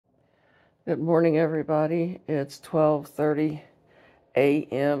Good morning, everybody. It's 12:30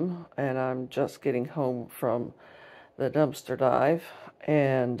 a.m. and I'm just getting home from the dumpster dive.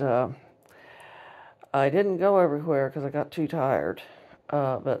 And I didn't go everywhere because I got too tired.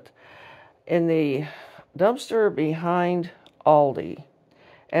 But in the dumpster behind Aldi,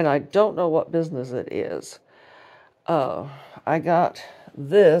 and I don't know what business it is, I got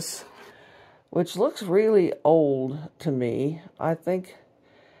this, which looks really old to me. I think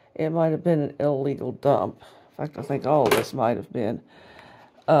it might have been an illegal dump. In fact, I think all of this might have been.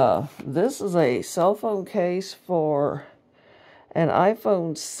 This is a cell phone case for an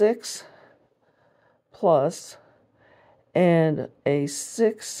iPhone 6 Plus and a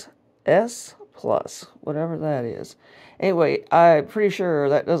 6S Plus, whatever that is. Anyway, I'm pretty sure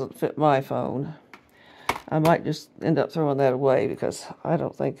that doesn't fit my phone. I might just end up throwing that away because I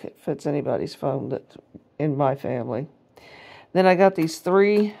don't think it fits anybody's phone that's in my family. Then I got these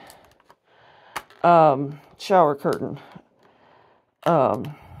three shower curtain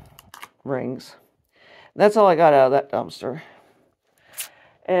rings. That's all I got out of that dumpster.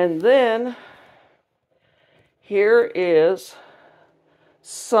 And then here is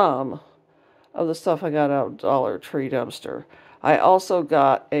some of the stuff I got out of Dollar Tree dumpster. I also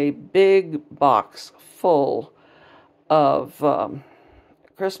got a big box full of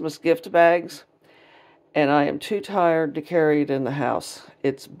Christmas gift bags, and I am too tired to carry it in the house.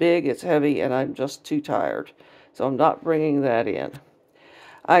 It's big, it's heavy, and I'm just too tired. So I'm not bringing that in.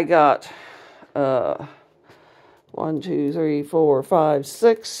 I got 1, 2, 3, 4, 5,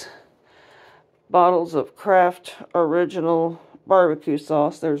 6 bottles of Kraft Original barbecue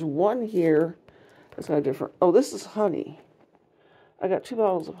sauce. There's one here that's got a different... Oh, this is honey. I got 2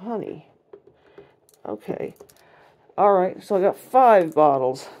 bottles of honey. Okay. All right, so I got 5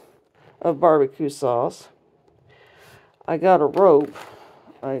 bottles of barbecue sauce. I got a rope.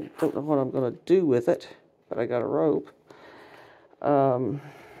 I don't know what I'm going to do with it, but I got a rope.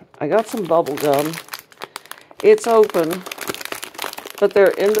 I got some bubble gum. It's open, but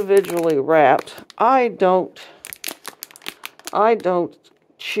they're individually wrapped. I don't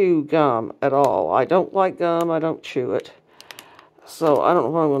chew gum at all. I don't like gum. I don't chew it. So I don't know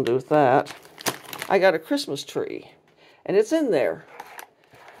what I'm going to do with that. I got a Christmas tree, and it's in there.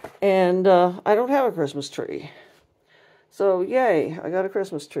 And I don't have a Christmas tree. So, yay, I got a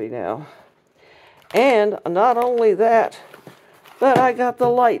Christmas tree now. And not only that, but I got the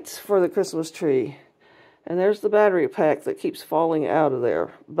lights for the Christmas tree. And there's the battery pack that keeps falling out of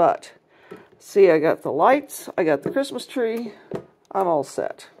there. But, see, I got the lights, I got the Christmas tree, I'm all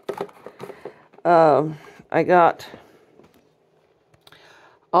set. I got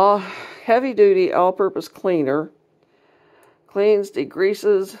a heavy-duty all-purpose cleaner. Cleans,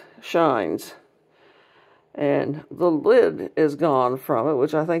 degreases, shines. And the lid is gone from it,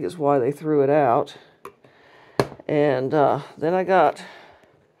 which I think is why they threw it out. And then I got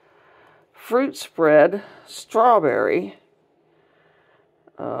fruit spread, strawberry,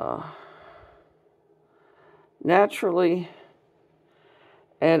 naturally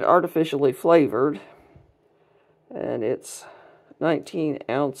and artificially flavored. And it's 19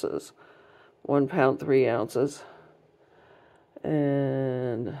 ounces, 1 pound, 3 ounces.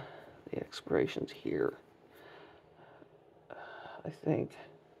 And the expiration's here, I think.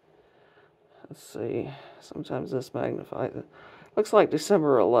 Let's see. Sometimes this magnifies it. Looks like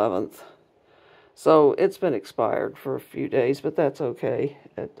December 11th. So it's been expired for a few days, but that's okay.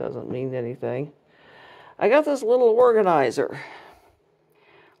 It doesn't mean anything. I got this little organizer.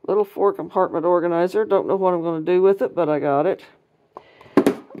 Little 4-compartment organizer. Don't know what I'm going to do with it, but I got it.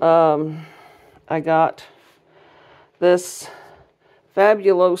 I got this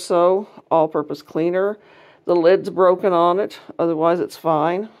Fabuloso all-purpose cleaner. The lid's broken on it, otherwise it's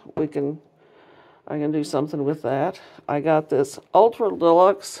fine. I can do something with that. I got this Ultra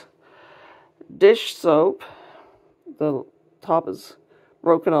Deluxe dish soap. The top is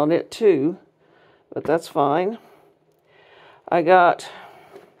broken on it too, but that's fine. I got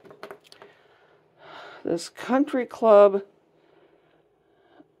this Country Club,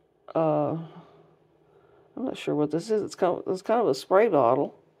 I'm not sure what this is. It's kind of a spray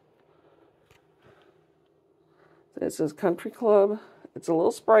bottle. It says Country Club. It's a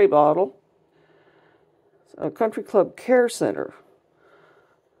little spray bottle. It's a Country Club Care Center.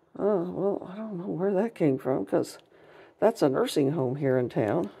 Oh, well, I don't know where that came from, because that's a nursing home here in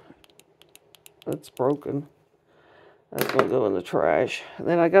town. That's broken. That's going to go in the trash. And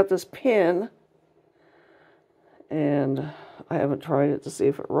then I got this pen, and I haven't tried it to see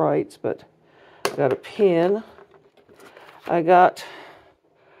if it writes, but I got a pen. I got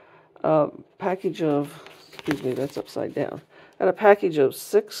a package of, excuse me, that's upside down. I got a package of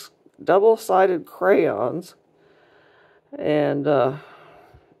 6 double-sided crayons. And I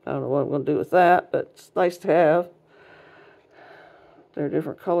don't know what I'm going to do with that, but it's nice to have. There are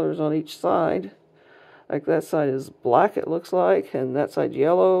different colors on each side. Like that side is black, it looks like, and that side's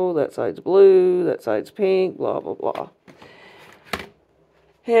yellow, that side's blue, that side's pink, blah, blah, blah.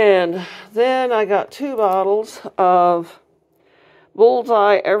 And then I got 2 bottles of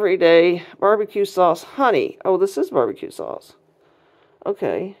Bullseye Everyday Barbecue Sauce Honey. Oh, this is barbecue sauce.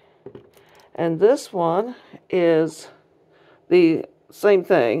 Okay. And this one is the same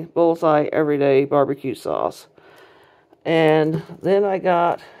thing, Bullseye Everyday Barbecue Sauce. And then I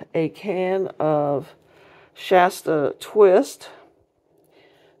got a can of Shasta Twist.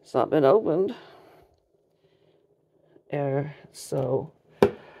 It's not been opened. So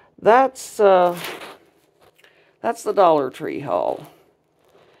that's the Dollar Tree haul.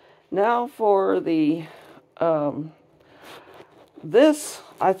 Now for the this,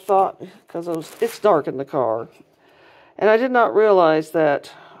 I thought, because it's dark in the car, and I did not realize that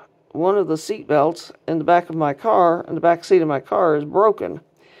one of the seat belts in the back of my car, in the back seat of my car, is broken.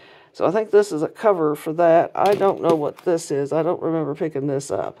 So I think this is a cover for that. I don't know what this is. I don't remember picking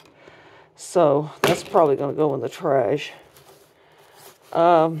this up. So that's probably going to go in the trash.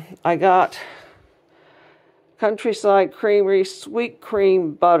 I got Countryside Creamery Sweet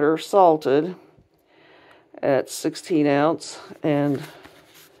Cream Butter Salted at 16 ounce. And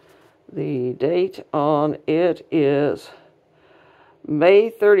the date on it is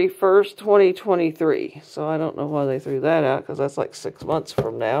May 31st, 2023. So I don't know why they threw that out, because that's like 6 months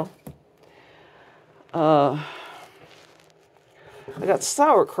from now. I got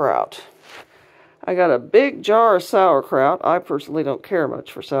sauerkraut. I got a big jar of sauerkraut. I personally don't care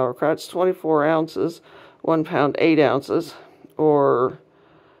much for sauerkraut. It's 24 ounces, 1 pound, 8 ounces, or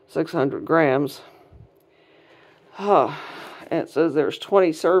 600 grams. And it says there's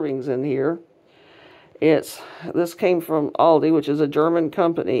 20 servings in here. This came from Aldi, which is a German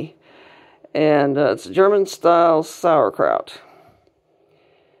company, and it's German-style sauerkraut.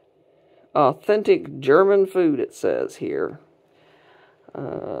 Authentic German food, it says here.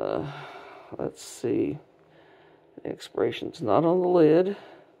 Let's see. The expiration's not on the lid.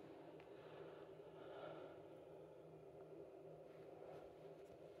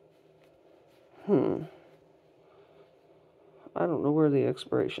 I don't know where the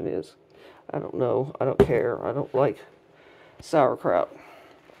expiration is. I don't know. I don't care. I don't like sauerkraut.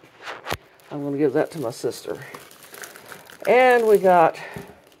 I'm going to give that to my sister. And we got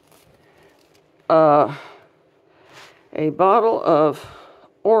a bottle of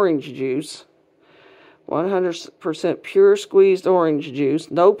orange juice, 100% pure squeezed orange juice,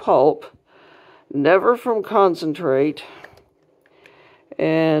 no pulp, never from concentrate,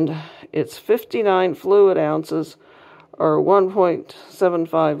 and it's 59 fluid ounces, or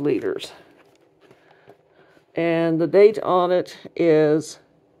 1.75 liters. And the date on it is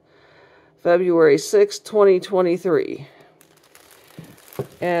February 6, 2023.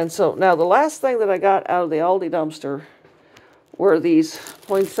 And so, now the last thing that I got out of the Aldi dumpster were these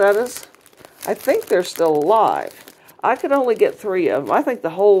poinsettias. I think they're still alive. I could only get 3 of them. I think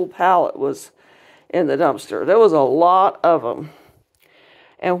the whole pallet was in the dumpster. There was a lot of them.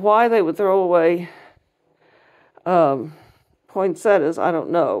 And why they would throw away poinsettias, I don't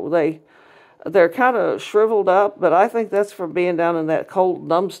know. They're kind of shriveled up, but I think that's from being down in that cold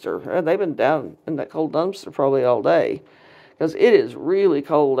dumpster. And they've been down in that cold dumpster probably all day, because it is really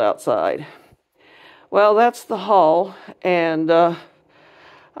cold outside. Well, that's the haul, and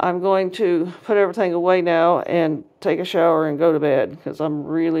I'm going to put everything away now and take a shower and go to bed, because I'm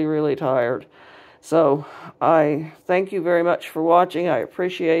really, really tired. So I thank you very much for watching. I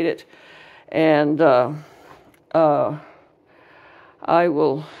appreciate it, and I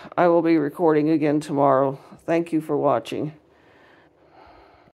will be recording again tomorrow. Thank you for watching.